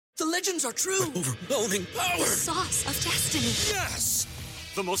The legends are true. Overwhelming power! The sauce of destiny. Yes!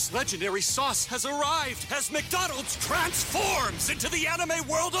 The most legendary sauce has arrived as McDonald's transforms into the anime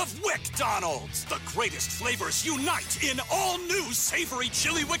world of WickDonald's. The greatest flavors unite in all new savory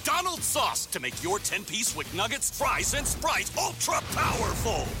chili McDonald's sauce to make your 10-piece Wick Nuggets, fries, and Sprite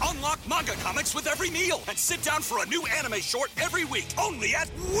ultra-powerful. Unlock manga comics with every meal and sit down for a new anime short every week only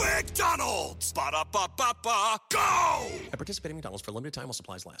at WickDonald's. Ba-da-ba-ba-ba, go! At participating McDonald's for a limited time while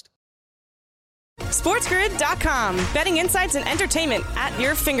supplies last. SportsGrid.com. Betting insights and entertainment at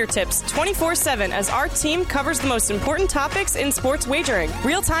your fingertips 24/7 as our team covers the most important topics in sports wagering.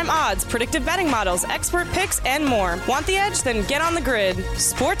 Real-time odds, predictive betting models, expert picks, and more. Want the edge? Then get on the grid.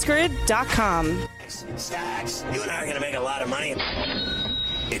 SportsGrid.com. Stacks, you and I are going to make a lot of money.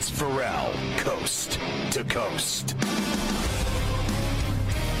 It's Ferrall, coast to coast.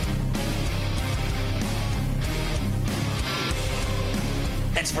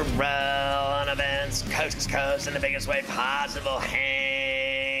 It's Ferrall on events, coast to coast, in the biggest way possible.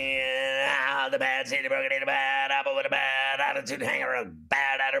 Hanging out the bad seed, broken in a bad apple with a bad attitude, hang around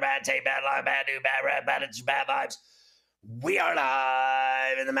bad outer, bad tape, bad lie, bad do, bad rap, bad itch, bad vibes. We are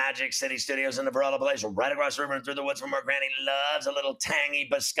live in the Magic City Studios in the Ferrall place, right across the river and through the woods from where Granny loves a little tangy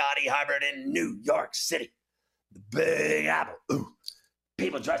biscotti hybrid in New York City. The Big Apple. Ooh.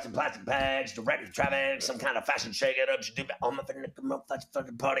 People dressed in plastic bags, directed traffic, some kind of fashion shake-it-up. You do all my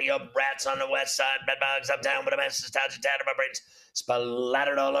fucking party up. Rats on the west side, bedbugs uptown with a mess of nostalgia tattered my brains.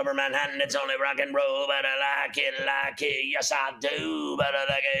 Splattered all over Manhattan. It's only rock and roll, but I like it. Yes, I do, but I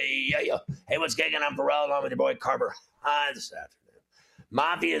like it. Yeah. Hey, what's gigging? I'm Ferrall, along with your boy Carver. Hi, this afternoon.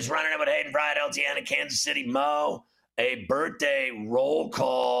 Mafia is running it with Hayden Fried, LTN in Kansas City. Mo, a birthday roll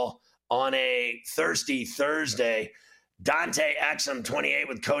call on a thirsty Thursday. Dante Exum, 28,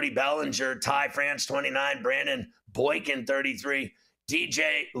 with Cody Bellinger. Ty France, 29. Brandon Boykin, 33.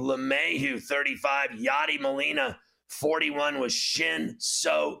 DJ LeMahieu, 35. Yadi Molina, 41, with Shin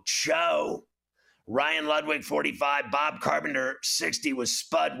So Cho. Ryan Ludwig, 45. Bob Carpenter, 60, with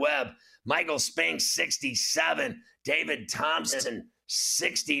Spud Webb. Michael Spinks, 67. David Thompson,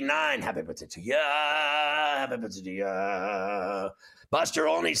 69. Happy birthday to ya. Happy birthday to ya. Buster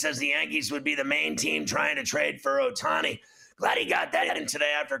Olney says the Yankees would be the main team trying to trade for Ohtani. Glad he got that in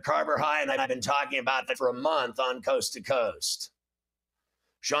today after Carver High, and I've been talking about that for a month on Coast to Coast.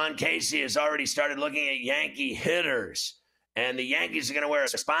 Sean Casey has already started looking at Yankee hitters, and the Yankees are going to wear a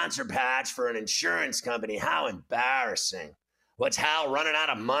sponsor patch for an insurance company. How embarrassing. What's Hal, running out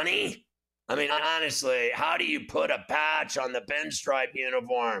of money? I mean, honestly, how do you put a patch on the pinstripe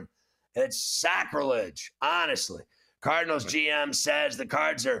uniform? It's sacrilege, honestly. Cardinals GM says the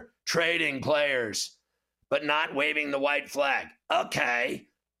Cards are trading players, but not waving the white flag. Okay.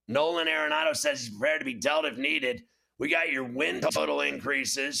 Nolan Arenado says he's prepared to be dealt if needed. We got your win total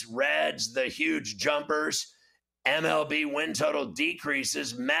increases, Reds, the huge jumpers, MLB win total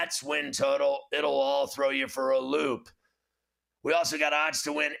decreases, Mets win total. It'll all throw you for a loop. We also got odds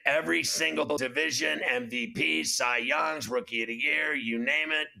to win every single division, MVPs, Cy Youngs, Rookie of the Year, you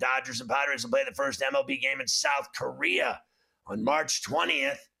name it. Dodgers and Padres will play the first MLB game in South Korea on March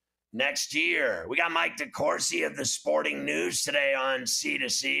 20th next year. We got Mike Decourcy of the Sporting News today on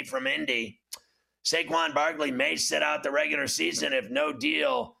C2C from Indy. Saquon Barkley may sit out the regular season if no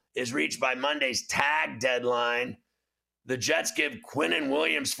deal is reached by Monday's tag deadline. The Jets give Quinnen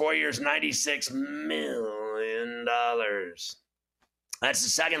Williams 4 years, $96 million. That's the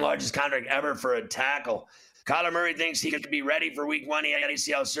second largest contract ever for a tackle. Kyler Murray thinks he could be ready for week 1. He had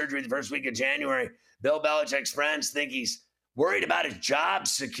ACL surgery the first week of January. Bill Belichick's friends think he's worried about his job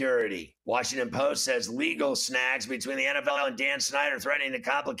security. Washington Post says legal snags between the NFL and Dan Snyder threatening to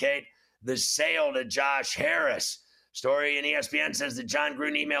complicate the sale to Josh Harris. Story in ESPN says the John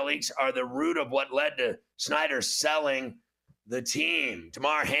Gruden email leaks are the root of what led to Snyder selling the team.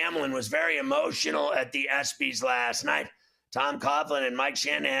 Damar Hamlin was very emotional at the ESPYs last night. Tom Coughlin and Mike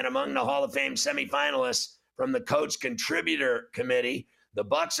Shanahan among the Hall of Fame semifinalists from the Coach Contributor Committee. The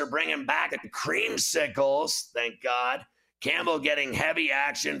Bucs are bringing back the creamsicles, thank God. Campbell getting heavy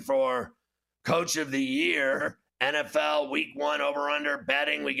action for Coach of the Year. NFL Week 1 over-under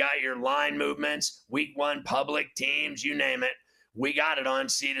betting. We got your line movements. Week 1 public teams, you name it. We got it on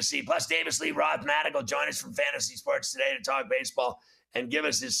C2C. Plus, Davis Lee Roth-Matic will join us from Fantasy Sports today to talk baseball and give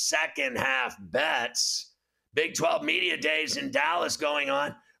us his second half bets. Big 12 Media Days in Dallas going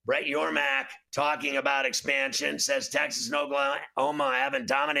on. Brett Yormack talking about expansion, says Texas and Oklahoma haven't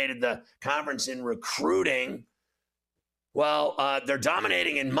dominated the conference in recruiting. Well, they're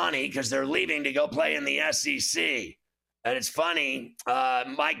dominating in money because they're leaving to go play in the SEC. And it's funny,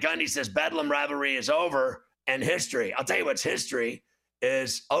 Mike Gundy says Bedlam rivalry is over and history. I'll tell you what's history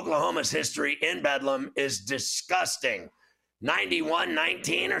is Oklahoma's history in Bedlam is disgusting.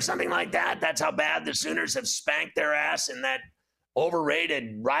 91-19 or something like that. That's how bad the Sooners have spanked their ass in that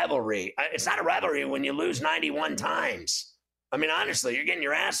overrated rivalry. It's not a rivalry when you lose 91 times. I mean, honestly, you're getting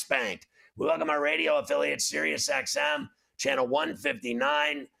your ass spanked. We welcome our radio affiliate, Sirius XM, channel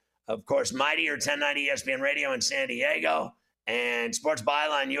 159. Of course, Mightier 1090 ESPN Radio in San Diego, and Sports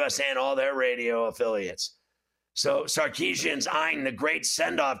Byline USA and all their radio affiliates. So Sarkisian's eyeing the great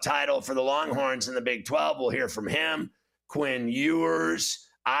send-off title for the Longhorns in the Big 12. We'll hear from him. Quinn Ewers,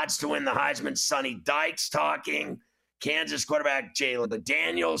 odds to win the Heisman. Sonny Dykes talking. Kansas quarterback Jalen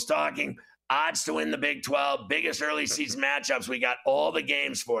Daniels talking. Odds to win the Big 12. Biggest early season matchups. We got all the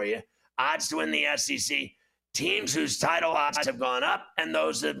games for you. Odds to win the SEC. Teams whose title odds have gone up and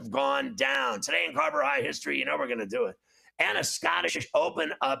those that have gone down. Today in Carver High history, you know we're going to do it. And a Scottish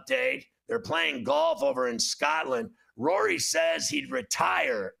Open update. They're playing golf over in Scotland. Rory says he'd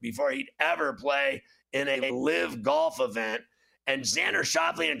retire before he'd ever play in a live golf event. And Xander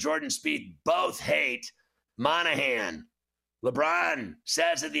Schauffele and Jordan Spieth both hate Monahan. LeBron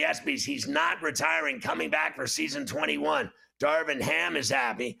says at the ESPYs he's not retiring, coming back for season 21. Darvin Ham is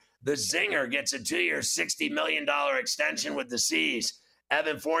happy. The Zinger gets a 2-year, $60 million extension with the C's.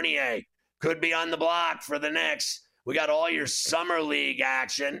 Evan Fournier could be on the block for the Knicks. We got all your summer league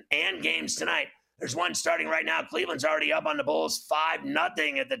action and games tonight. There's one starting right now. Cleveland's already up on the Bulls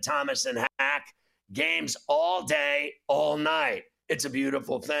 5-0 at the Thomas and Hack. Games all day, all night. It's a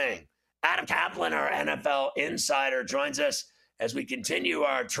beautiful thing. Adam Kaplan, our NFL insider, joins us as we continue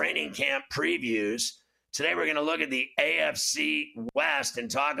our training camp previews. Today we're going to look at the AFC West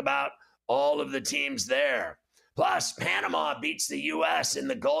and talk about all of the teams there. Plus, Panama beats the U.S. in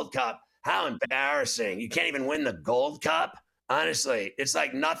the Gold Cup. How embarrassing. You can't even win the Gold Cup? Honestly, it's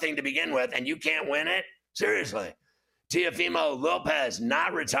like nothing to begin with, and you can't win it? Seriously. Teofimo Lopez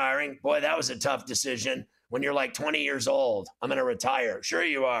not retiring. Boy, that was a tough decision when you're like 20 years old. I'm going to retire. Sure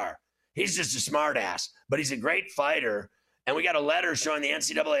you are. He's just a smartass, but he's a great fighter. And we got a letter showing the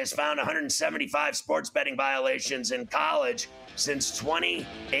NCAA has found 175 sports betting violations in college since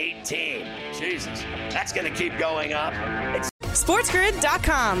 2018. Jesus, that's going to keep going up.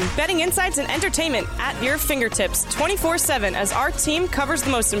 SportsGrid.com. Betting insights and entertainment at your fingertips 24/7 as our team covers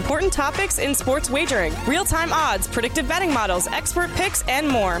the most important topics in sports wagering. Real-time odds, predictive betting models, expert picks, and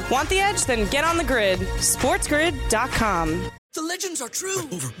more. Want the edge? Then get on the grid. SportsGrid.com. The legends are true.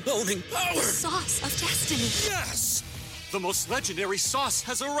 Overwhelming power! The sauce of destiny. Yes! The most legendary sauce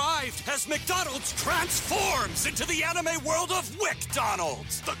has arrived as McDonald's transforms into the anime world of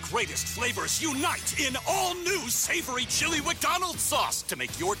WickDonald's. The greatest flavors unite in all new savory chili McDonald's sauce to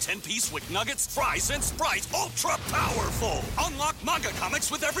make your 10-piece Wick Nuggets, fries, and Sprite ultra-powerful. Unlock manga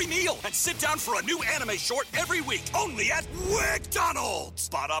comics with every meal and sit down for a new anime short every week only at WickDonald's.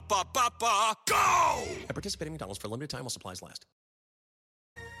 Ba-da-ba-ba-ba, go! At participating McDonald's for a limited time while supplies last.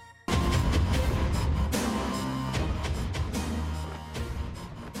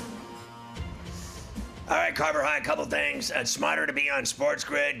 All right, Carver High, a couple things. It's smarter to be on Sports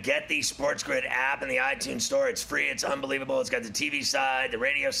Grid. Get the Sports Grid app in the iTunes store. It's free. It's unbelievable. It's got the TV side, the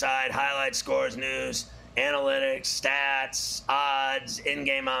radio side, highlights, scores, news, analytics, stats, odds,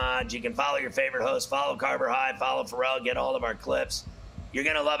 in-game odds. You can follow your favorite host. Follow Carver High. Follow Ferrall. Get all of our clips. You're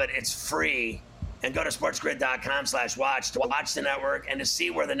going to love it. It's free. And go to sportsgrid.com/watch to watch the network and to see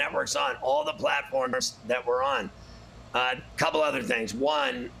where the network's on, all the platforms that we're on. Couple other things.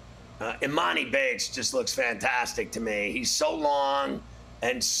 One, Imani Bates just looks fantastic to me. He's so long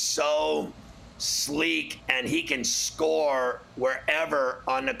and so sleek, and he can score wherever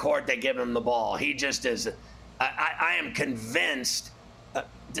on the court they give him the ball. He just is. I am convinced,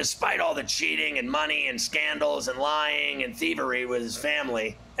 despite all the cheating and money and scandals and lying and thievery with his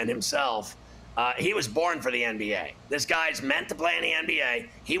family and himself, he was born for the NBA. This guy's meant to play in the NBA.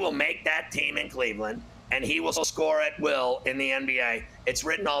 He will make that team in Cleveland, and he will score at will in the NBA. It's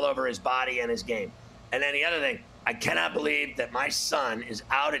written all over his body and his game. And then the other thing, I cannot believe that my son is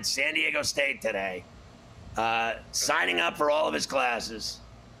out at San Diego State today, signing up for all of his classes,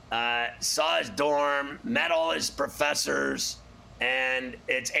 saw his dorm, met all his professors, and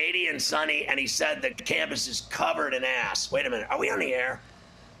it's 80 and sunny, and he said the campus is covered in ass. Wait a minute, are we on the air?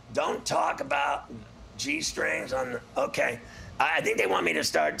 Don't talk about G-strings on the, okay. I think they want me to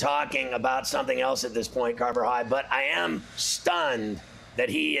start talking about something else at this point, Carver High, but I am stunned that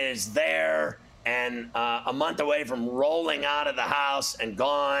he is there and a month away from rolling out of the house and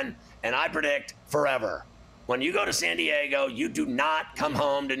gone, and I predict forever. When you go to San Diego, you do not come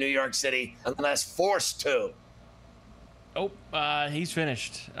home to New York City unless forced to. Oh, he's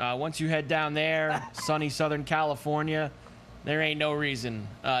finished. Once you head down there, sunny Southern California, there ain't no reason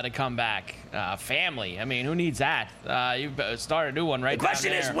to come back. Family, I mean, who needs that? You start a new one right The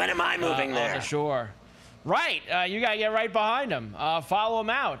question is, when am I moving there? On the shore. Right, you got to get right behind them. Follow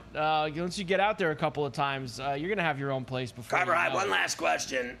them out. Once you get out there a couple of times, you're going to have your own place before Carver, you know one last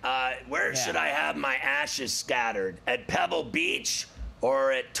question. Where should I have my ashes scattered? At Pebble Beach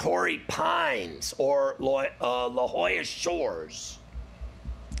or at Torrey Pines or La Jolla Shores?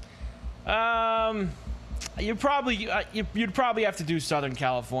 You'd probably have to do Southern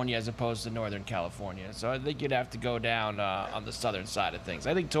California as opposed to Northern California. So I think you'd have to go down on the southern side of things.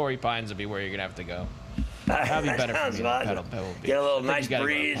 I think Torrey Pines would be where you're going to have to go. That'd be better for me than Pebble Beach. Get a little nice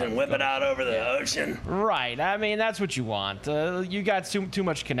breeze and whip it out over the ocean. Right. I mean, that's what you want. You got too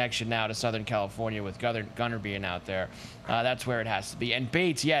much connection now to Southern California with Gunner being out there. That's where it has to be. And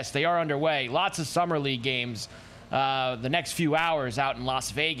Bates, yes, they are underway. Lots of Summer League games the next few hours out in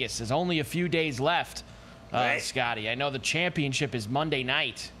Las Vegas. There's only a few days left, right. Scotty. I know the championship is Monday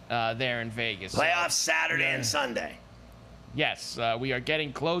night there in Vegas. Playoffs Saturday and Sunday. Yes, we are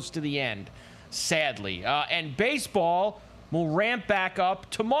getting close to the end. Sadly. And baseball will ramp back up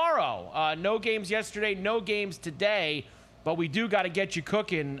tomorrow. No games yesterday, no games today, but we do got to get you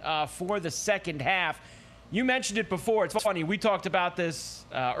cooking for the second half. You mentioned it before. It's funny. We talked about this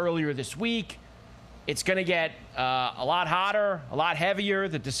earlier this week. It's going to get a lot hotter, a lot heavier,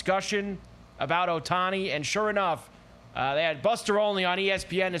 the discussion about Ohtani. And sure enough, they had Buster Olney on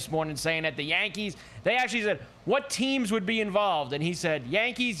ESPN this morning saying that the Yankees, they actually said, what teams would be involved? And he said,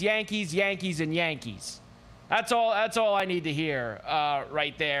 Yankees, Yankees, Yankees, and Yankees. That's all I need to hear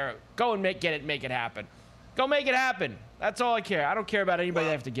right there. Go and make it happen. Go make it happen. That's all I care. I don't care about anybody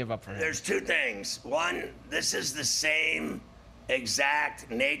that have to give up for him. There's two things. One, this is the same exact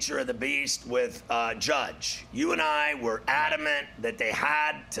nature of the beast with Judge. You and I were adamant that they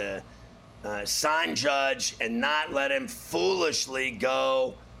had to sign Judge and not let him foolishly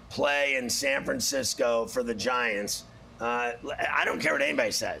go play in San Francisco for the Giants. I don't care what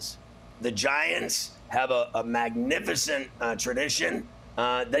anybody says. The Giants have a magnificent tradition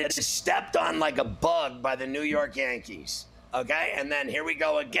that's stepped on like a bug by the New York Yankees. Okay? And then here we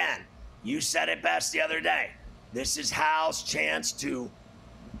go again. You said it best the other day. This is Hal's chance to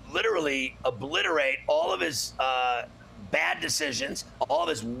literally obliterate all of his bad decisions, all of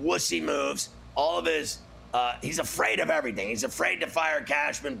his wussy moves, all of his he's afraid of everything. He's afraid to fire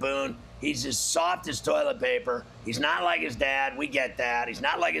Cashman Boone. He's as soft as toilet paper. He's not like his dad. We get that. He's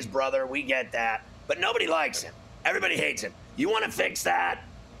not like his brother. We get that. But nobody likes him. Everybody hates him. You want to fix that?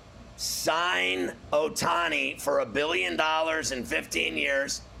 Sign Ohtani for $1 billion in 15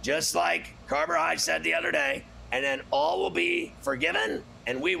 years, just like Carver High said the other day, and then all will be forgiven,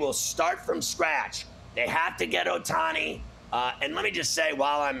 and we will start from scratch. They have to get Ohtani. And let me just say,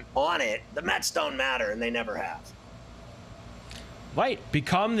 while I'm on it, the Mets don't matter, and they never have. Right.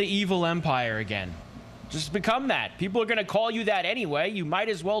 Become the evil empire again. Just become that. People are going to call you that anyway. You might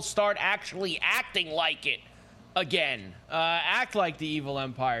as well start actually acting like it again. Act like the evil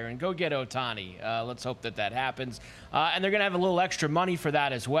empire and go get Ohtani. Let's hope that happens. And they're going to have a little extra money for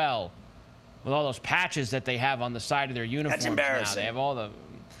that as well, with all those patches that they have on the side of their uniforms. That's embarrassing. Now. They have all the...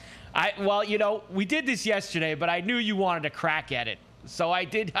 Well, you know, we did this yesterday, but I knew you wanted to crack at it. So I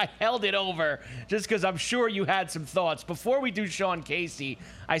held it over just because I'm sure you had some thoughts. Before we do Sean Casey,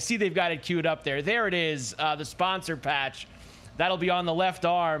 I see they've got it queued up there. There it is, the sponsor patch. That'll be on the left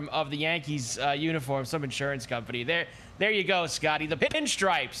arm of the Yankees uniform, some insurance company. There you go, Scotty. The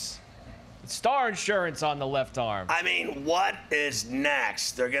pinstripes. Star Insurance on the left arm. I mean, what is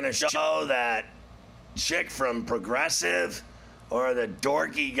next? They're going to show that chick from Progressive or the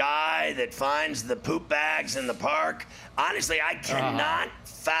dorky guy that finds the poop bags in the park. Honestly, I cannot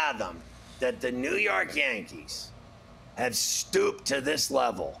fathom that the New York Yankees have stooped to this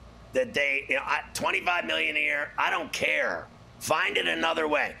level. That they, $25 million a year, I don't care. Find it another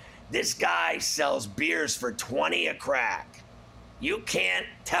way. This guy sells beers for $20 a crack. You can't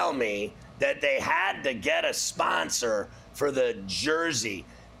tell me that they had to get a sponsor for the jersey.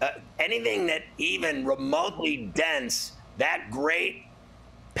 Anything that even remotely dents that great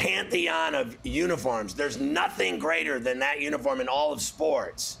pantheon of uniforms. There's nothing greater than that uniform in all of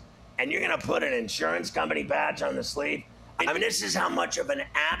sports. And you're going to put an insurance company patch on the sleeve? I mean, this is how much of an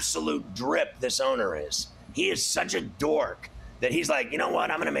absolute drip this owner is. He is such a dork that he's like, you know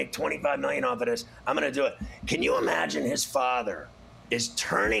what? I'm going to make $25 million off of this. I'm going to do it. Can you imagine his father is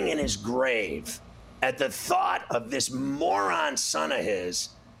turning in his grave at the thought of this moron son of his?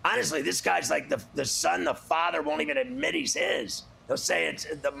 Honestly, this guy's like the son the father won't even admit he's his. They'll say it's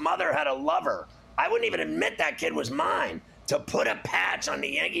the mother had a lover. I wouldn't even admit that kid was mine. To put a patch on the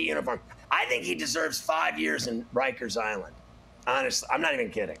Yankee uniform. I think he deserves 5 years in Rikers Island. honestly, I'm not even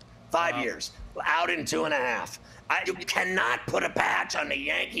kidding. 5 years, out in 2.5. You cannot put a patch on the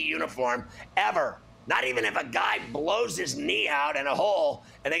Yankee uniform ever. Not even if a guy blows his knee out in a hole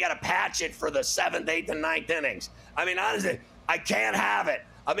and they got to patch it for the 7th, 8th, and 9th innings. I mean, honestly, I can't have it.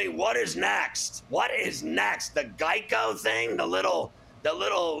 I mean, what is next? What is next? The Geico thing? The little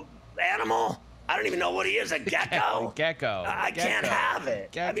animal? I don't even know what he is. A gecko? Gecko. I can't have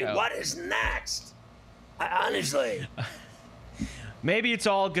it. Gecko. I mean, what is next? Honestly. Maybe it's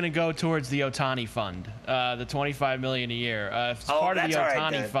all going to go towards the Ohtani fund, the $25 million a year. If it's part of the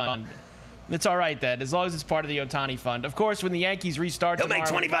Ohtani fund, it's all right then, as long as it's part of the Ohtani fund. Of course, when the Yankees restart tomorrow,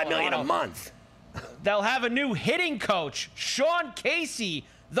 he'll make $25 million a month. They'll have a new hitting coach, Sean Casey,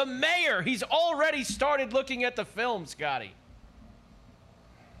 the mayor. He's already started looking at the film, Scotty.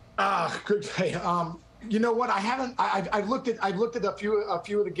 Good. Hey, you know what? I've looked at a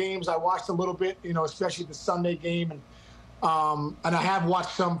few of the games. I watched a little bit, especially the Sunday game, and I have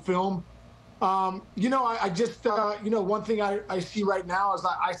watched some film. I just one thing I see right now is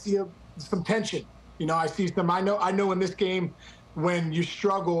I see some tension. I see some. I know in this game when you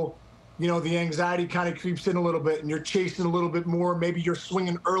struggle, the anxiety kind of creeps in a little bit, and you're chasing a little bit more. Maybe you're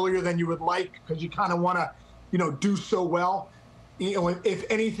swinging earlier than you would like because you kind of want to, do so well. If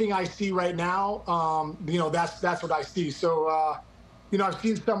anything I see right now, that's what I see. So, I've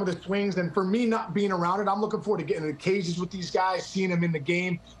seen some of the swings, and for me not being around it, I'm looking forward to getting in the cages with these guys, seeing them in the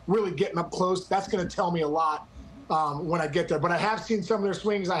game, really getting up close. That's going to tell me a lot when I get there. But I have seen some of their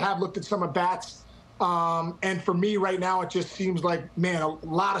swings. I have looked at some of bats. And for me right now, it just seems like, man, a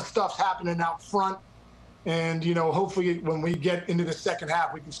lot of stuff's happening out front. And, hopefully when we get into the second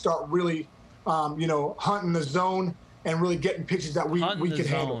half, we can start really, hunting the zone and really getting pitches that we can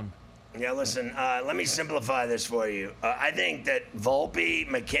handle. Yeah, listen, let me simplify this for you. I think that Volpe,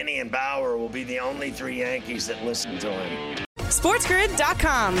 McKinney, and Bauer will be the only 3 Yankees that listen to him.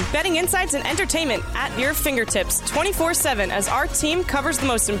 SportsGrid.com. Betting insights and entertainment at your fingertips 24/7 as our team covers the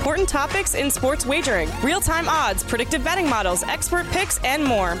most important topics in sports wagering. Real-time odds, predictive betting models, expert picks, and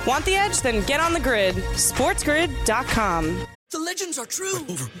more. Want the edge? Then get on the grid. SportsGrid.com. The legends are true.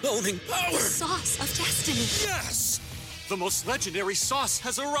 Overwhelming power! The sauce of destiny. Yes! The most legendary sauce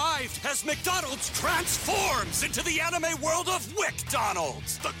has arrived as McDonald's transforms into the anime world of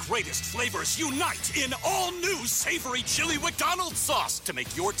WickDonald's. The greatest flavors unite in all new savory chili McDonald's sauce to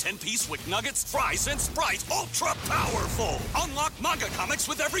make your 10-piece Wick Nuggets, fries, and Sprite ultra-powerful. Unlock manga comics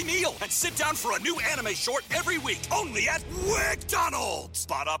with every meal and sit down for a new anime short every week only at WickDonald's.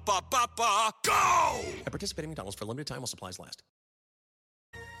 Ba-da-ba-ba-ba, go! At participating McDonald's for a limited time while supplies last.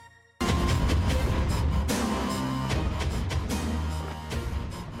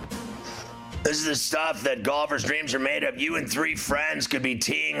 This is the stuff that golfers' dreams are made of. You and 3 friends could be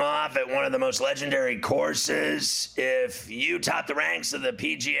teeing off at one of the most legendary courses. If you top the ranks of the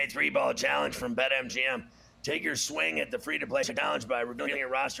PGA 3-Ball Challenge from BetMGM, take your swing at the free-to-play challenge by revealing your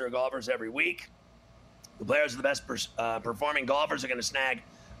roster of golfers every week. The players of the best performing golfers are going to snag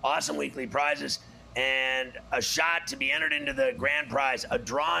awesome weekly prizes and a shot to be entered into the grand prize, a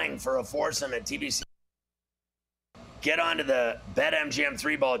drawing for a foursome at TBC. Get onto the BetMGM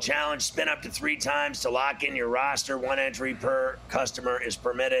 3-Ball Challenge. Spin up to 3 times to lock in your roster. 1 entry per customer is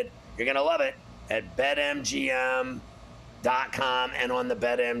permitted. You're going to love it at BetMGM.com and on the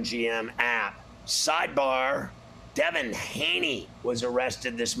BetMGM app. Sidebar, Devin Haney was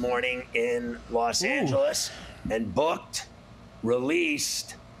arrested this morning in Los Angeles and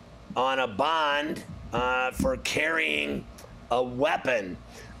released on a bond for carrying a weapon.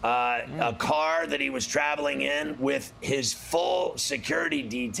 A car that he was traveling in with his full security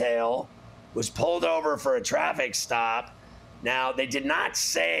detail was pulled over for a traffic stop. Now, they did not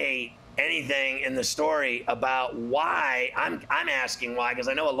say anything in the story about why. I'm asking why, because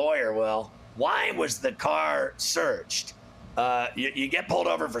I know a lawyer will. Why was the car searched? You get pulled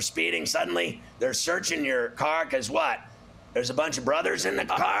over for speeding. Suddenly, they're searching your car because what? There's a bunch of brothers in the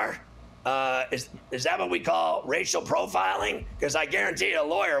car? Is that what we call racial profiling? Because I guarantee you a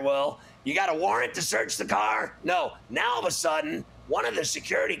lawyer will. You got a warrant to search the car? No. Now all of a sudden, one of the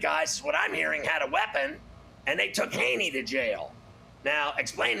security guys, is what I'm hearing, had a weapon, and they took Haney to jail. Now,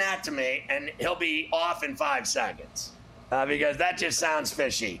 explain that to me, and he'll be off in 5 seconds. Because that just sounds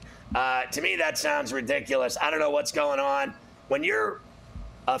fishy. To me, that sounds ridiculous. I don't know what's going on. When you're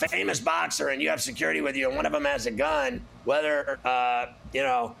a famous boxer and you have security with you and one of them has a gun, whether,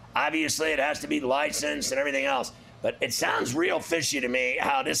 obviously it has to be licensed and everything else. But it sounds real fishy to me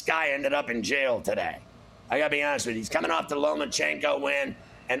how this guy ended up in jail today. I got to be honest with you. He's coming off the Lomachenko win,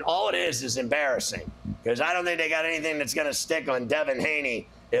 and all it is embarrassing. Because I don't think they got anything that's going to stick on Devin Haney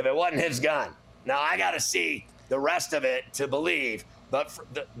if it wasn't his gun. Now, I got to see the rest of it to believe. But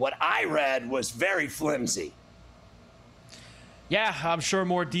what I read was very flimsy. Yeah, I'm sure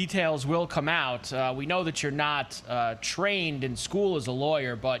more details will come out. We know that you're not trained in school as a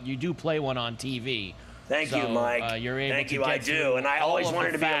lawyer, but you do play one on TV. Thank you, Mike. You're able Thank to you, get I do. And I always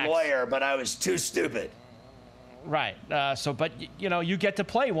wanted to be a lawyer, but I was too stupid. Right. But you get to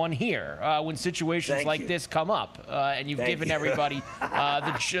play one here when situations like this come up, and you've given everybody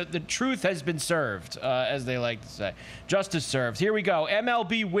the truth has been served, as they like to say. Justice served. Here we go.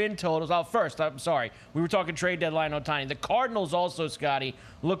 MLB win totals. First, I'm sorry. We were talking trade deadline on Tiny. The Cardinals also, Scotty,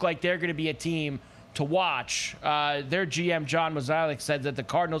 look like they're going to be a team to watch. Their GM, John Mozeliak, said that the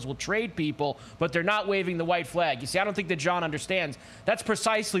Cardinals will trade people, but they're not waving the white flag. You see, I don't think that John understands. That's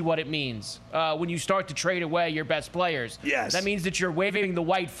precisely what it means when you start to trade away your best players. Yes. That means that you're waving the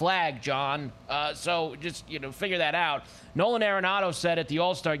white flag, John. So just, figure that out. Nolan Arenado said at the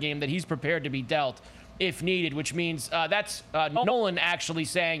All-Star game that he's prepared to be dealt if needed, which means that's Nolan actually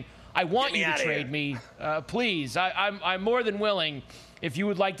saying, I want you to trade me. Please, I'm more than willing if you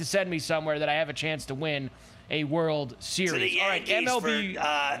would like to send me somewhere that I have a chance to win a World Series. To the Yankees. All right,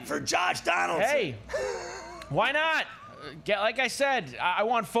 MLB for Josh Donaldson. Hey, why not? Like I said, I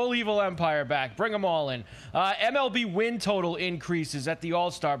want full evil empire back. Bring them all in. MLB win total increases at the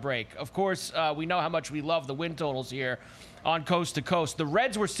All-Star break. Of course, we know how much we love the win totals here on Coast to Coast. The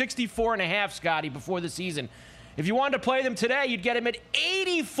Reds were 64.5, Scotty, before the season. If you wanted to play them today, you'd get them at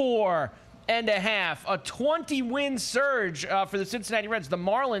 84.5, a 20-win surge for the Cincinnati Reds. The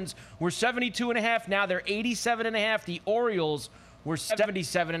Marlins were 72.5. Now they're 87.5. The Orioles were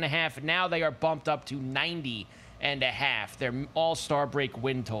 77.5. Now they are bumped up to 90.5. Their All-Star break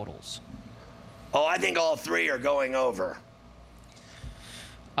win totals. Oh, I think all three are going over.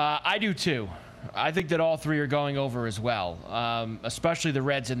 I do too. I think that all three are going over as well, especially the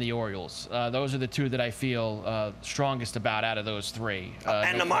Reds and the Orioles. Those are the two that I feel strongest about out of those three.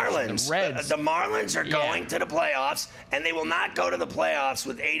 And the Marlins. The Marlins are going to the playoffs, and they will not go to the playoffs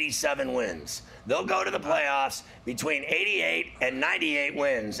with 87 wins. They'll go to the playoffs between 88 and 98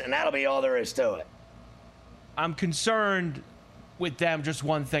 wins, and that'll be all there is to it. I'm concerned with them, just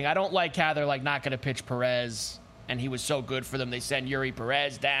one thing. I don't like how they're not going to pitch Perez, and he was so good for them. They send Yuri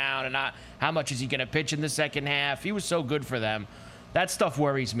Perez down, and how much is he going to pitch in the second half? He was so good for them. That stuff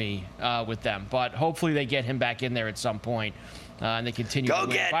worries me with them, but hopefully they get him back in there at some point, and they continue to win.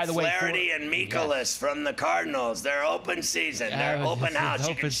 Go get Flaherty and Mikolas from the Cardinals. They're open season. They're open house.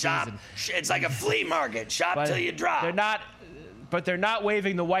 You can shop. It's like a flea market. Shop till you drop. They're not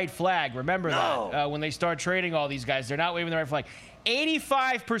waving the white flag. Remember that. When they start trading all these guys, they're not waving the white flag.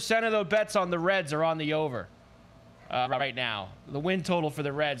 85% of the bets on the Reds are on the over. Right now. The win total for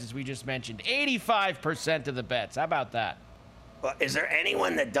the Reds, as we just mentioned, 85% of the bets. How about that? Well, is there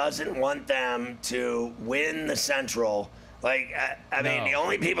anyone that doesn't want them to win the Central? I mean, the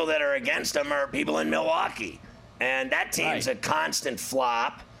only people that are against them are people in Milwaukee. And that team's a constant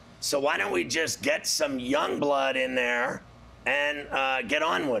flop. So why don't we just get some young blood in there and get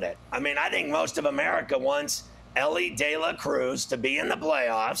on with it? I mean, I think most of America wants Ellie De La Cruz to be in the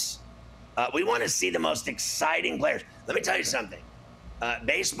playoffs. We want to see the most exciting players. Let me tell you something.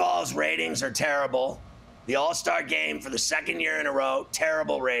 Baseball's ratings are terrible. The All-Star game for the second year in a row,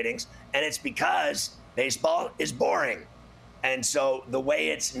 terrible ratings. And it's because baseball is boring. And so the way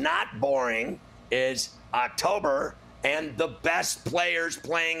it's not boring is October and the best players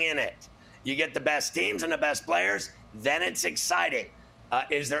playing in it. You get the best teams and the best players, then it's exciting.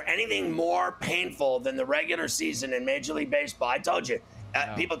 Is there anything more painful than the regular season in Major League Baseball? I told you.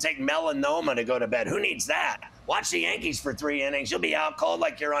 People take melanoma to go to bed. Who needs that? Watch the Yankees for 3 innings. You'll be out cold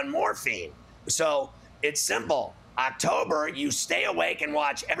like you're on morphine. So it's simple. October, you stay awake and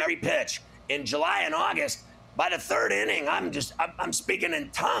watch every pitch. In July and August, by the 3rd inning, I'm speaking in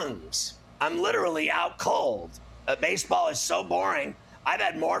tongues. I'm literally out cold. Baseball is so boring. I've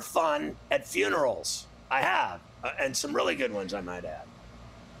had more fun at funerals. I have. And some really good ones, I might add.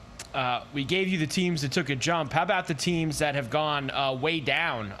 We gave you the teams that took a jump. How about the teams that have gone way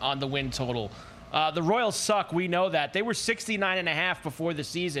down on the win total? The Royals suck. We know that. They were 69.5 before the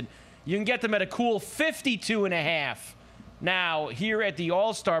season. You can get them at a cool 52.5. Now, here at the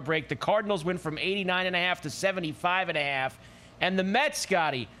All-Star break, the Cardinals went from 89.5 to 75.5. And the Mets,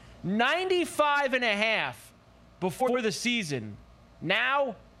 Scotty, 95.5 before the season.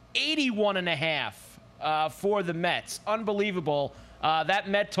 Now, 81.5 for the Mets. Unbelievable. That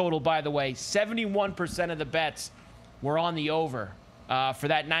Met total, by the way, 71% of the bets were on the over for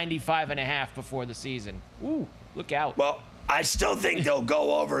that 95.5 before the season. Ooh, look out. Well, I still think they'll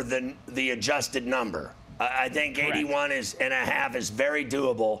go over the adjusted number. I think 81.5 is very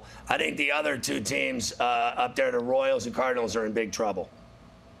doable. I think the other two teams up there, the Royals and Cardinals, are in big trouble.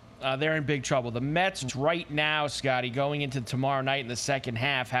 They're in big trouble. The Mets right now, Scotty, going into tomorrow night in the second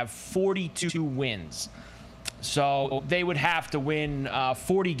half, have 42 wins. So they would have to win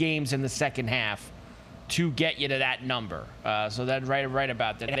 40 games in the second half to get you to that number. So that's right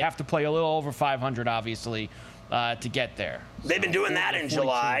about that. They have to play a little over 500, obviously, to get there. They've been doing that in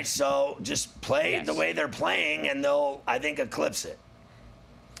July, so just play the way they're playing, and they'll, I think, eclipse it.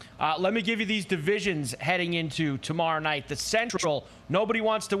 Let me give you these divisions heading into tomorrow night. The Central, nobody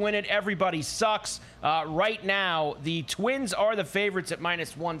wants to win it. Everybody sucks. Right now, the Twins are the favorites at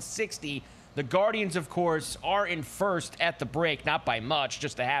 -160. The Guardians, of course, are in first at the break, not by much,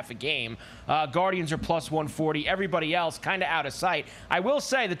 just a half a game. Guardians are +140. Everybody else kind of out of sight. I will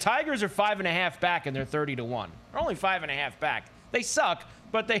say the Tigers are 5.5 back, and they're 30-1. They're only 5.5 back. They suck,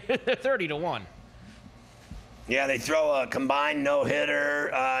 but they're 30-1. Yeah, they throw a combined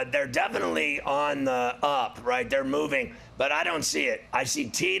no-hitter. They're definitely on the up, right? They're moving, but I don't see it. I see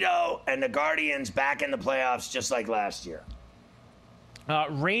Tito and the Guardians back in the playoffs just like last year.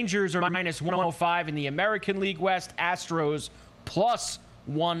 Rangers are -105 in the American League West. Astros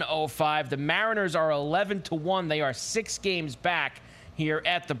 +105. The Mariners are 11-1. They are 6 games back here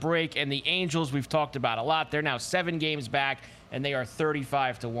at the break. And the Angels, we've talked about a lot. They're now 7 games back, and they are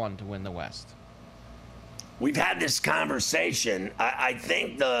 35-1 to win the West. We've had this conversation. I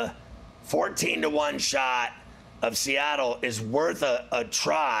think the 14-1 shot of Seattle is worth a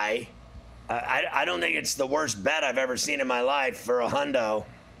try. I don't think it's the worst bet I've ever seen in my life for a hundo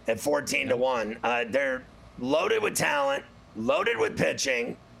at 14-1. They're loaded with talent, loaded with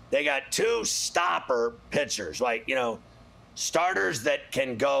pitching. They got 2 stopper pitchers, like, starters that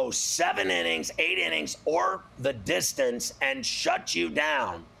can go 7 innings, 8 innings, or the distance and shut you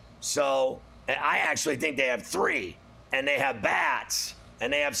down. So I actually think they have 3, and they have bats,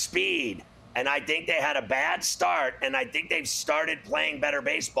 and they have speed. And I think they had a bad start, and I think they've started playing better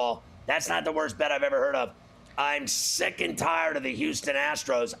baseball. That's not the worst bet I've ever heard of. I'm sick and tired of the Houston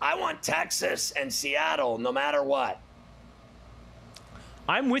Astros. I want Texas and Seattle no matter what.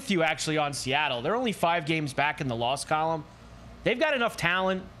 I'm with you, actually, on Seattle. They're only 5 games back in the loss column. They've got enough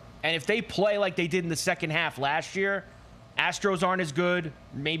talent, and if they play like they did in the second half last year, Astros aren't as good.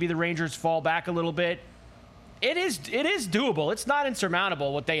 Maybe the Rangers fall back a little bit. It is doable. It's not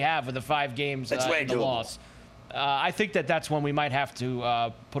insurmountable what they have with the 5 games in the loss. I think that's one we might have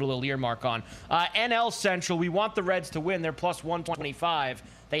to put a little earmark on. NL Central, we want the Reds to win. They're +125.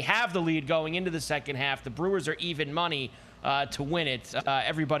 They have the lead going into the second half. The Brewers are even money to win it.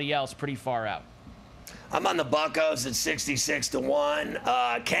 Everybody else pretty far out. I'm on the Buccos at 66-1.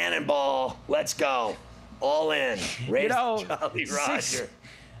 Cannonball, let's go. All in. Raise Jolly Roger.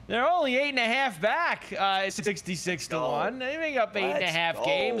 They're only 8.5 back. 66-1. They make up 8.5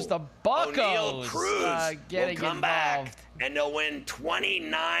 games. The Buccos Cruz getting will come involved. back, and they'll win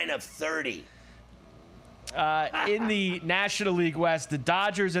 29 of 30. In the National League West, the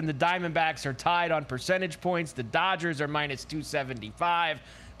Dodgers and the Diamondbacks are tied on percentage points. The Dodgers are -275.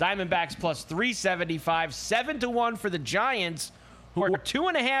 Diamondbacks +375. 7-1 for the Giants, who are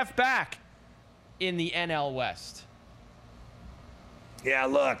 2.5 back in the NL West. Yeah,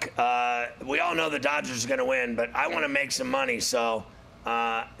 look, we all know the Dodgers are going to win, but I want to make some money. So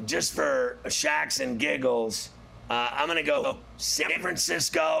just for shacks and giggles, I'm going to go San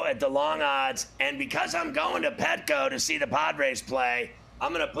Francisco at the long odds. And because I'm going to Petco to see the Padres play,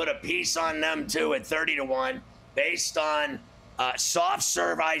 I'm going to put a piece on them, too, at 30-1 based on soft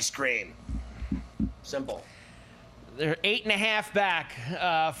serve ice cream. Simple. They're 8.5 back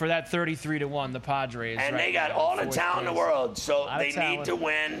for that 33-1, the Padres. And they got all the talent in the world, so they need to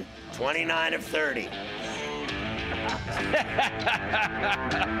win 29 of 30.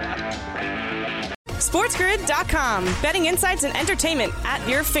 SportsGrid.com. Betting insights and entertainment at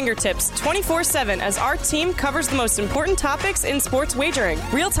your fingertips 24/7 as our team covers the most important topics in sports wagering.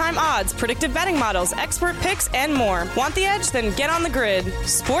 Real-time odds, predictive betting models, expert picks, and more. Want the edge? Then get on the grid.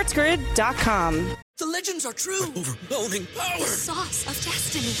 SportsGrid.com. The legends are true. Overwhelming power! The sauce of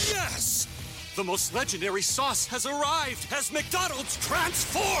destiny. Yes! The most legendary sauce has arrived as McDonald's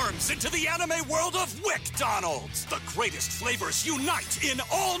transforms into the anime world of WickDonald's. The greatest flavors unite in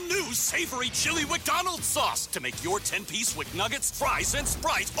all new savory chili McDonald's sauce to make your 10-piece Wick Nuggets, fries, and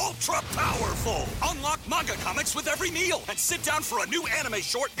Sprite ultra-powerful. Unlock manga comics with every meal and sit down for a new anime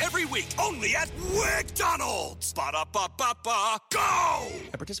short every week only at WickDonald's. Ba-da-ba-ba-ba, go!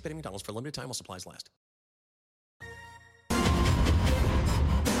 At participating McDonald's for a limited time while supplies last.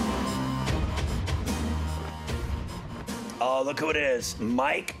 Oh, look who it is.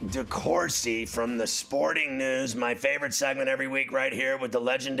 Mike Decourcy from the Sporting News, my favorite segment every week right here with the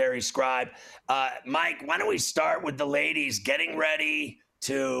legendary scribe. Mike, why don't we start with the ladies getting ready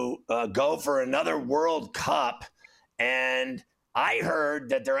to go for another World Cup. And I heard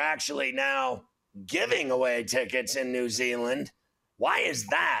that they're actually now giving away tickets in New Zealand. Why is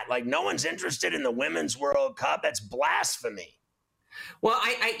that? Like, no one's interested in the Women's World Cup? That's blasphemy. Well,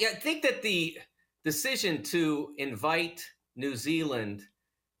 I think that the decision to invite New Zealand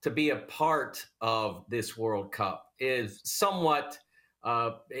to be a part of this World Cup is somewhat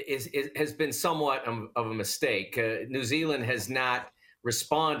has been somewhat of a mistake. New Zealand has not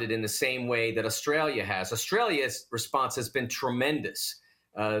responded in the same way that Australia has. Australia's response has been tremendous.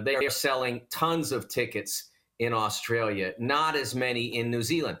 They are selling tons of tickets in Australia, not as many in New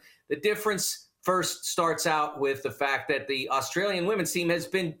Zealand. The difference first starts out with the fact that the Australian women's team has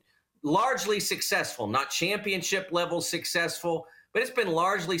been largely successful, not championship level successful, but it's been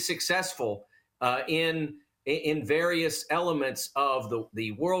largely successful in various elements of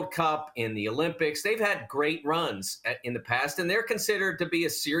the World Cup, in the Olympics. They've had great runs in the past, and they're considered to be a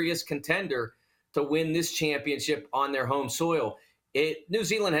serious contender to win this championship on their home soil. New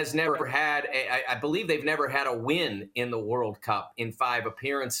Zealand has never had, I believe they've never had a win in the World Cup in 5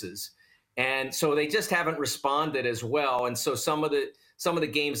 appearances. And so they just haven't responded as well. And so some of the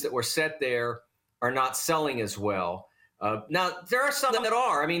games that were set there are not selling as well. Now, there are some that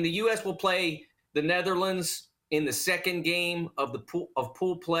are. I mean, the U.S. will play the Netherlands in the second game of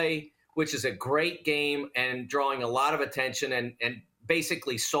pool play, which is a great game and drawing a lot of attention and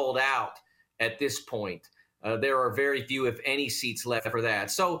basically sold out at this point. There are very few, if any, seats left for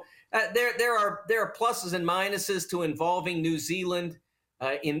that. So there are pluses and minuses to involving New Zealand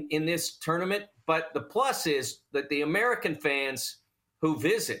in this tournament. But the plus is that the American fans who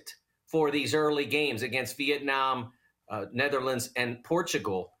visit for these early games against Vietnam, Netherlands, and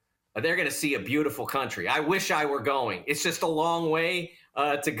Portugal, they're going to see a beautiful country. I wish I were going. It's just a long way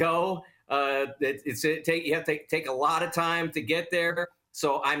to go. You have to take a lot of time to get there.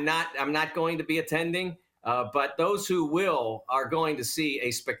 So I'm not going to be attending. But those who will are going to see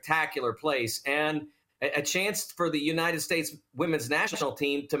a spectacular place and a chance for the United States women's national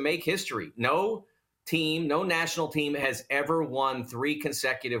team to make history. No national team has ever won 3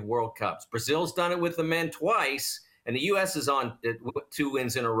 consecutive World Cups. Brazil's done it with the men twice, and the U.S. is on 2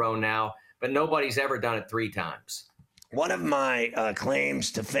 wins in a row now, but nobody's ever done it 3 times. One of my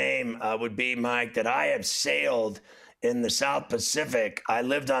claims to fame would be, Mike, that I have sailed in the South Pacific. I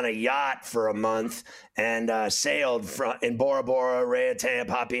lived on a yacht for a month and sailed in Bora Bora, Raiatea,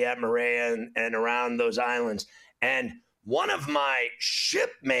 Papeete, Moorea, and around those islands. And one of my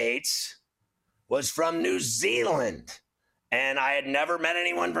shipmates was from New Zealand, and I had never met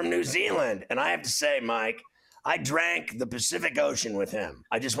anyone from New Zealand. And I have to say, Mike, I drank the Pacific Ocean with him.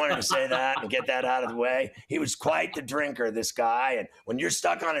 I just wanted to say that and get that out of the way. He was quite the drinker, this guy. And when you're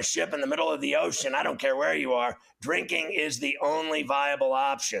stuck on a ship in the middle of the ocean, I don't care where you are, drinking is the only viable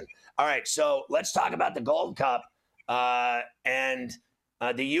option. All right, so let's talk about the Gold Cup and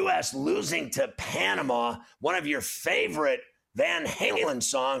the U.S. losing to Panama, one of your favorite Van Halen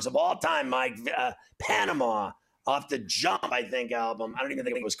songs of all time, Mike, Panama. Off the Jump, I think, album. I don't even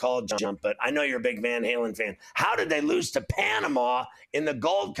think it was called Jump, but I know you're a big Van Halen fan. How did they lose to Panama in the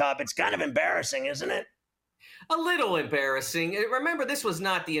Gold Cup? It's kind of embarrassing, isn't it? A little embarrassing. Remember, this was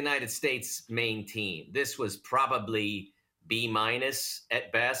not the United States main team. This was probably B-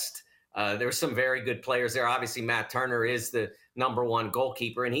 at best. There were some very good players there. Obviously, Matt Turner is the #1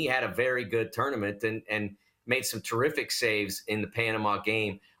 goalkeeper, and he had a very good tournament and made some terrific saves in the Panama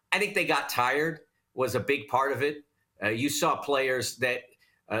game. I think they got tired. Was a big part of it. You saw players that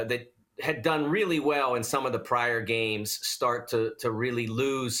had done really well in some of the prior games start to really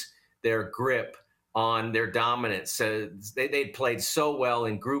lose their grip on their dominance. They played so well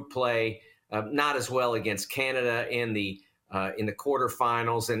in group play, not as well against Canada in the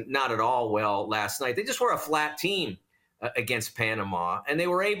quarterfinals, and not at all well last night. They just were a flat team against Panama, and they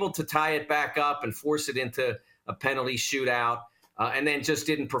were able to tie it back up and force it into a penalty shootout. And then just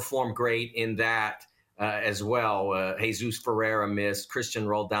didn't perform great in that as well. Jesus Ferreira missed, Christian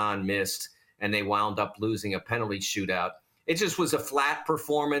Roldan missed, and they wound up losing a penalty shootout. It just was a flat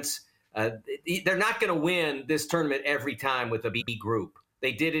performance. They're not going to win this tournament every time with a B group.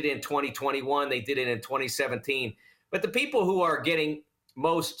 They did it in 2021. They did it in 2017. But the people who are getting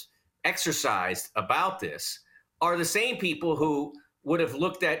most exercised about this are the same people who would have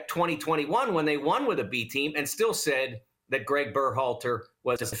looked at 2021 when they won with a B team and still said that Greg Berhalter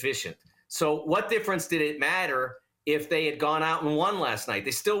was efficient. So what difference did it matter if they had gone out and won last night?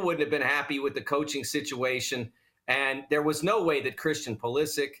 They still wouldn't have been happy with the coaching situation And there was no way that Christian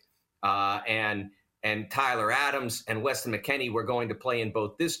Pulisic and Tyler Adams and Weston McKennie were going to play in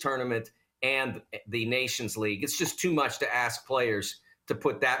both this tournament and the Nations League. It's just too much to ask players to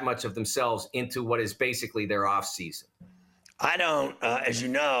put that much of themselves into what is basically their off season. I don't, as you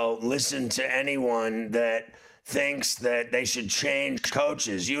know, listen to anyone that thinks that they should change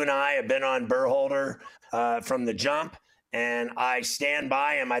coaches. You and I have been on Berhalter from the jump, and I stand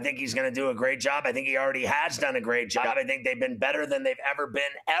by him. I think he's going to do a great job. I think he already has done a great job. I think they've been better than they've ever been,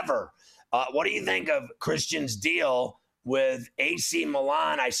 ever. What do you think of Christian's deal with AC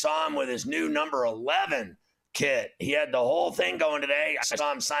Milan? I saw him with his new number 11 kit. He had the whole thing going today. I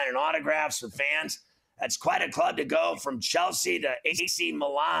saw him signing autographs for fans. That's quite a club to go from Chelsea to AC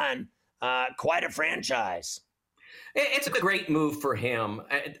Milan. Quite a franchise. It's a great move for him.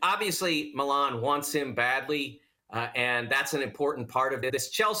 Obviously, Milan wants him badly, and that's an important part of this.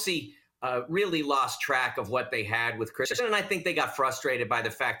 Chelsea really lost track of what they had with Christian, and I think they got frustrated by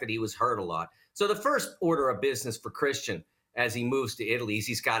the fact that he was hurt a lot. So the first order of business for Christian as he moves to Italy is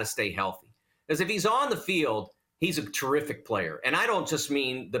he's got to stay healthy. Because if he's on the field, he's a terrific player. And I don't just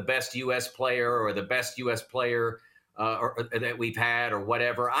mean the best U.S. player or the best U.S. player or that we've had or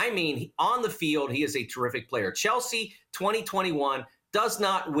whatever. I mean, on the field, he is a terrific player. Chelsea 2021 does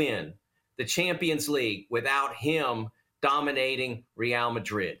not win the Champions League without him dominating Real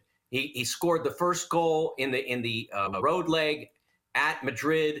Madrid. He scored the first goal in the road leg at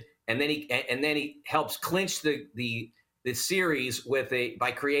Madrid, and then he helps clinch the series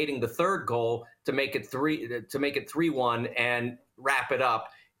by creating the third goal to make it 3-1 and wrap it up.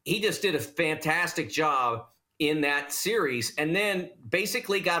 He just did a fantastic job in that series, and then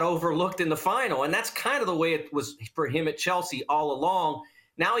basically got overlooked in the final. And that's kind of the way it was for him at Chelsea all along.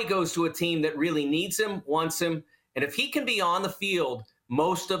 Now he goes to a team that really needs him, wants him, and if he can be on the field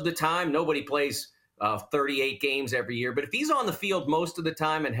most of the time, nobody plays 38 games every year, but if he's on the field most of the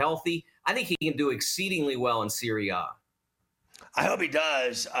time and healthy, I think he can do exceedingly well in Serie A. I hope he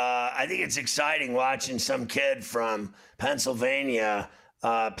does. I think it's exciting watching some kid from Pennsylvania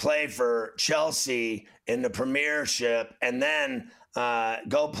play for Chelsea in the Premiership and then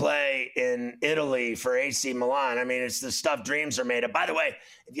go play in Italy for AC Milan. I mean, it's the stuff dreams are made of. By the way,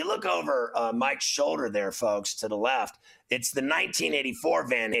 if you look over Mike's shoulder there, folks, to the left, it's the 1984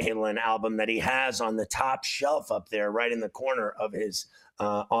 Van Halen album that he has on the top shelf up there, right in the corner of his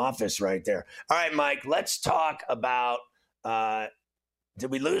office right there. All right, Mike, let's talk about did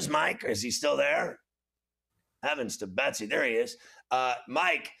we lose Mike? Is he still there? Heavens to Betsy. There he is.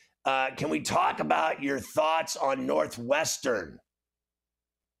 Mike, can we talk about your thoughts on Northwestern?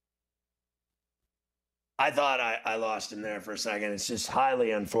 I thought I lost him there for a second. It's just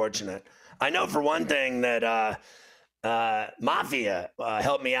highly unfortunate. I know for one thing that Mafia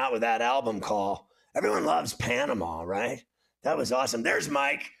helped me out with that album call. Everyone loves Panama, right? That was awesome. There's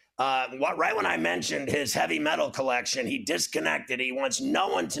Mike. Right when I mentioned his heavy metal collection, he disconnected. He wants no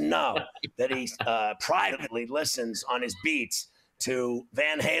one to know that he privately listens on his beats to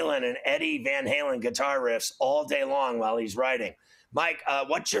Van Halen and Eddie Van Halen guitar riffs all day long while he's writing. Mike,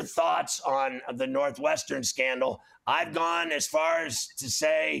 what's your thoughts on the Northwestern scandal? I've gone as far as to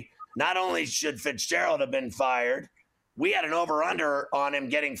say not only should Fitzgerald have been fired, we had an over-under on him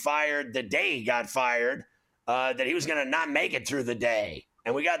getting fired the day he got fired, that he was going to not make it through the day.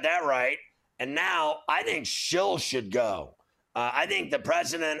 And we got that right. And now I think Schill should go. I think the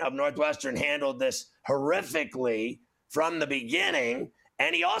president of Northwestern handled this horrifically from the beginning.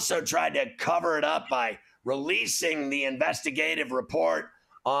 And he also tried to cover it up by releasing the investigative report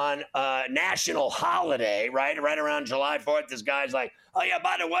on a national holiday, right around July 4th. This guy's like, oh, yeah,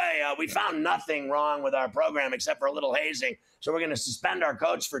 by the way, we found nothing wrong with our program except for a little hazing. So we're going to suspend our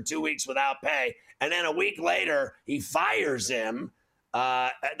coach for 2 weeks without pay. And then a week later, he fires him.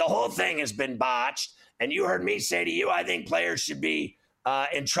 The whole thing has been botched. And you heard me say to you, I think players should be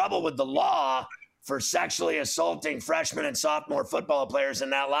in trouble with the law for sexually assaulting freshman and sophomore football players in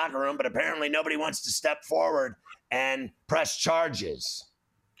that locker room. But apparently nobody wants to step forward and press charges.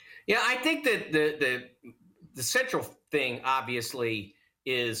 Yeah, I think that the central thing, obviously,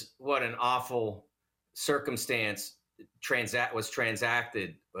 is what an awful circumstance was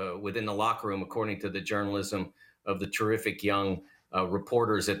transacted within the locker room, according to the journalism of the terrific young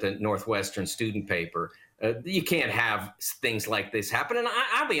reporters at the Northwestern student paper. You can't have things like this happen. And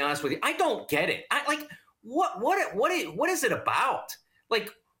I'll be honest with you, I don't get it. What is it about? Like,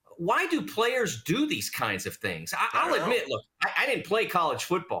 why do players do these kinds of things? I'll admit, look, I didn't play college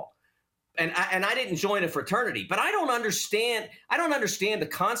football, and I didn't join a fraternity, but I don't understand the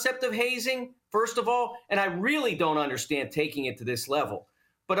concept of hazing, first of all, and I really don't understand taking it to this level.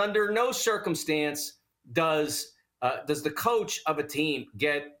 But under no circumstance does does the coach of a team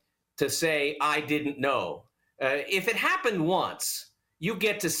get to say, I didn't know? If it happened once, you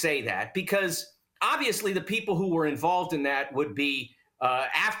get to say that, because obviously the people who were involved in that would be,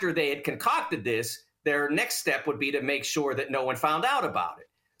 after they had concocted this, their next step would be to make sure that no one found out about it.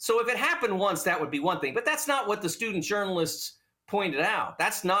 So if it happened once, that would be one thing. But that's not what the student journalists pointed out.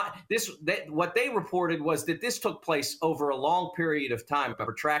 That's not this. What they reported was that this took place over a long period of time, a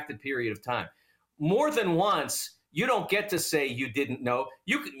protracted period of time. More than once, you don't get to say you didn't know.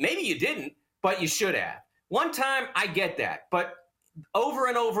 Maybe you didn't, but you should have. One time, I get that. But over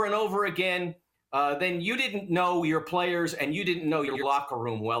and over and over again, then you didn't know your players and you didn't know your locker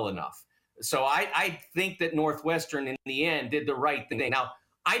room well enough. So I think that Northwestern, in the end, did the right thing. Now,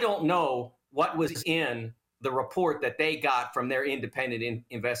 I don't know what was in the report that they got from their independent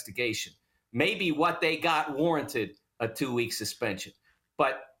investigation. Maybe what they got warranted a 2-week suspension.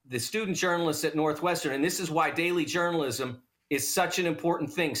 But the student journalists at Northwestern, and this is why daily journalism is such an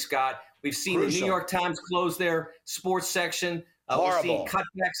important thing, Scott. We've seen the New York Times close their sports section. We've seen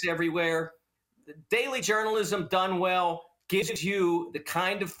cutbacks everywhere. Daily journalism done well gives you the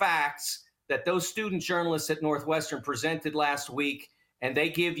kind of facts that those student journalists at Northwestern presented last week, and they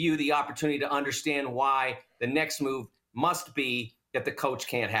give you the opportunity to understand why the next move must be that the coach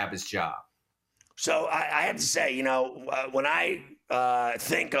can't have his job. So I have to say, when I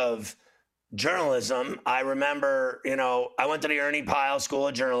think of journalism, I remember, I went to the Ernie Pyle School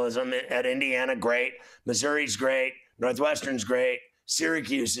of Journalism at Indiana, great. Missouri's great. Northwestern's great.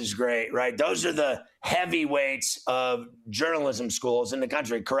 Syracuse is great, right? Those are the heavyweights of journalism schools in the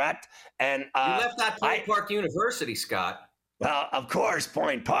country, correct? And you left out Point Park University, Scott. Well, of course,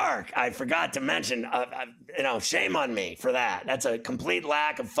 Point Park. I forgot to mention, shame on me for that. That's a complete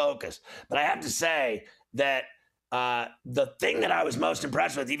lack of focus. But I have to say that the thing that I was most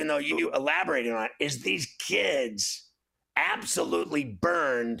impressed with, even though you elaborated on it, is these kids absolutely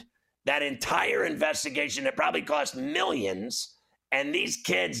burned that entire investigation that probably cost millions. And these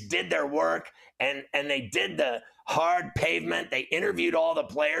kids did their work, and they did the hard pavement. They interviewed all the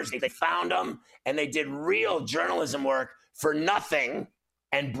players. They found them, and they did real journalism work for nothing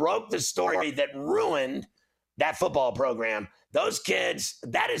and broke the story that ruined that football program. Those kids,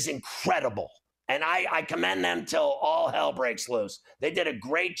 that is incredible. And I commend them till all hell breaks loose. They did a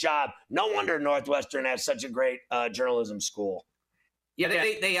great job. No wonder Northwestern has such a great journalism school. Yeah,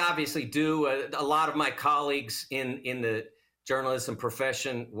 they obviously do. A lot of my colleagues in the journalism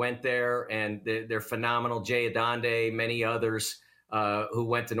profession went there, and they're phenomenal. Jay Adonde, many others who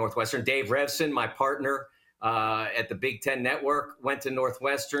went to Northwestern. Dave Revson, my partner at the Big Ten Network, went to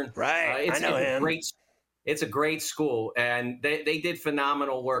Northwestern. Right, I know him. It's a great school, and they did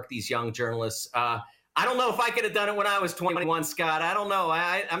phenomenal work, these young journalists. I don't know if I could have done it when I was 21, Scott. I don't know.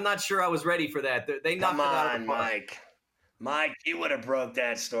 I'm not sure I was ready for that. They knocked it out of the park. Mike, you would have broke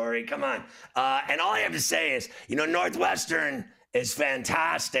that story. Come on. And all I have to say is, Northwestern is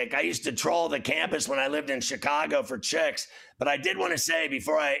fantastic. I used to troll the campus when I lived in Chicago for chicks. But I did want to say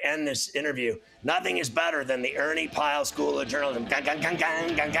before I end this interview, nothing is better than the Ernie Pyle School of Journalism.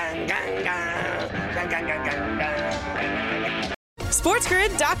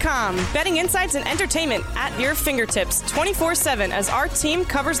 SportsGrid.com. Betting insights and entertainment at your fingertips 24/7 as our team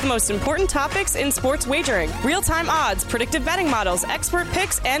covers the most important topics in sports wagering. Real-time odds, predictive betting models, expert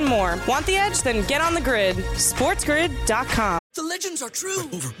picks, and more. Want the edge? Then get on the grid. SportsGrid.com. The legends are true.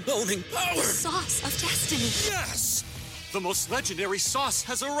 Overwhelming power! Sauce of destiny. Yes! The most legendary sauce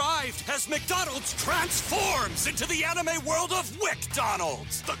has arrived as McDonald's transforms into the anime world of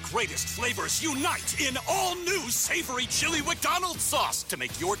WickDonald's. The greatest flavors unite in all new savory chili McDonald's sauce to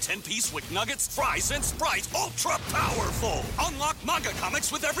make your 10-piece Wick Nuggets, fries, and Sprite ultra-powerful. Unlock manga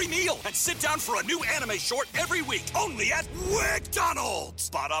comics with every meal and sit down for a new anime short every week only at WickDonald's.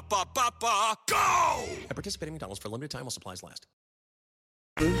 Ba-da-ba-ba-ba, go! At participating McDonald's for a limited time while supplies last.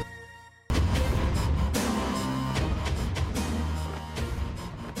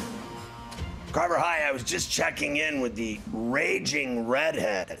 Carver, hi. I was just checking in with the raging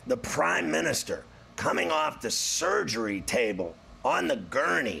redhead, the prime minister, coming off the surgery table on the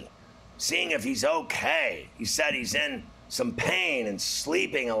gurney, seeing if he's okay. He said he's in some pain and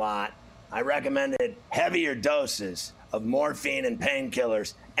sleeping a lot. I recommended heavier doses of morphine and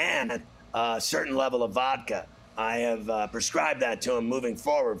painkillers and a certain level of vodka. I have prescribed that to him moving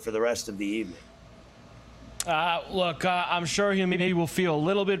forward for the rest of the evening. Look, I'm sure he maybe will feel a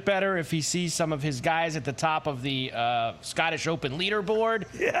little bit better if he sees some of his guys at the top of the Scottish Open leaderboard.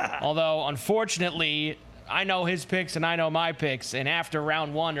 Yeah. Although, unfortunately, I know his picks and I know my picks. And after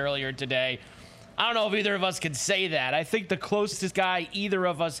round one earlier today, I don't know if either of us can say that. I think the closest guy either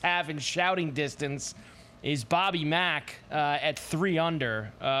of us have in shouting distance is Bobby Mack at 3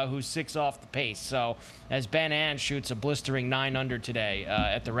 under, who's 6 off the pace. So as Ben Ann shoots a blistering 9 under today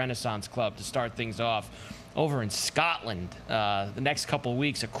at the Renaissance Club to start things off over in Scotland the next couple of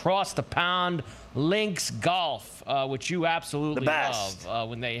weeks across the pond, Links Golf, which you absolutely love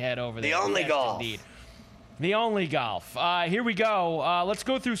when they head over there. The only golf. Indeed. The only golf. Here we go. Let's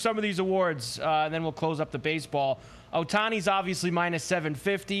go through some of these awards, and then we'll close up the baseball. Ohtani's obviously minus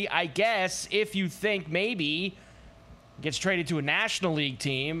 750. I guess if you think maybe gets traded to a National League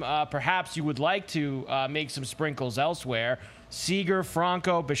team, perhaps you would like to make some sprinkles elsewhere. Seager,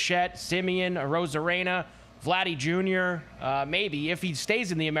 Franco, Bichette, Simeon, Arozarena, Vladdy Jr. Maybe. If he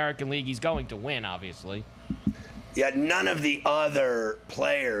stays in the American League, he's going to win, obviously. Yeah, none of the other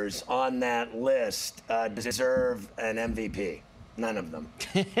players on that list deserve an MVP. None of them.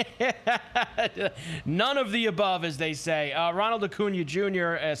 None of the above, as they say. Ronald Acuna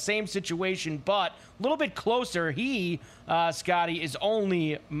Jr., same situation, but a little bit closer. He, Scotty, is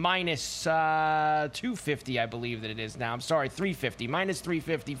only minus 250, I believe that it is now. I'm sorry, 350. Minus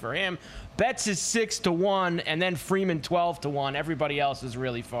 350 for him. Betts is 6-1, and then Freeman 12-1. Everybody else is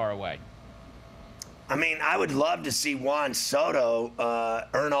really far away. I mean, I would love to see Juan Soto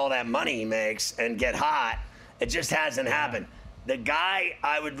earn all that money he makes and get hot. It just hasn't happened. The guy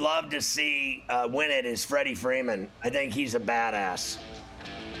I would love to see win it is Freddie Freeman. I think he's a badass.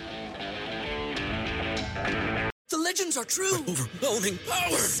 The legends are true. Overwhelming power!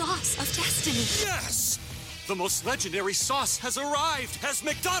 The sauce of destiny. Yes! The most legendary sauce has arrived as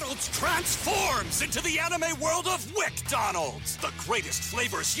McDonald's transforms into the anime world of WickDonald's. The greatest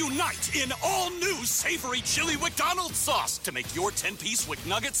flavors unite in all new savory chili McDonald's sauce to make your 10-piece Wick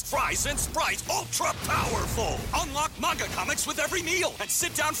Nuggets, fries, and Sprite ultra-powerful. Unlock manga comics with every meal and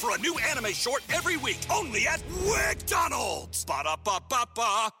sit down for a new anime short every week only at WickDonald's.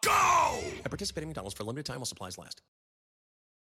 Ba-da-ba-ba-ba, go! At participating McDonald's for a limited time while supplies last.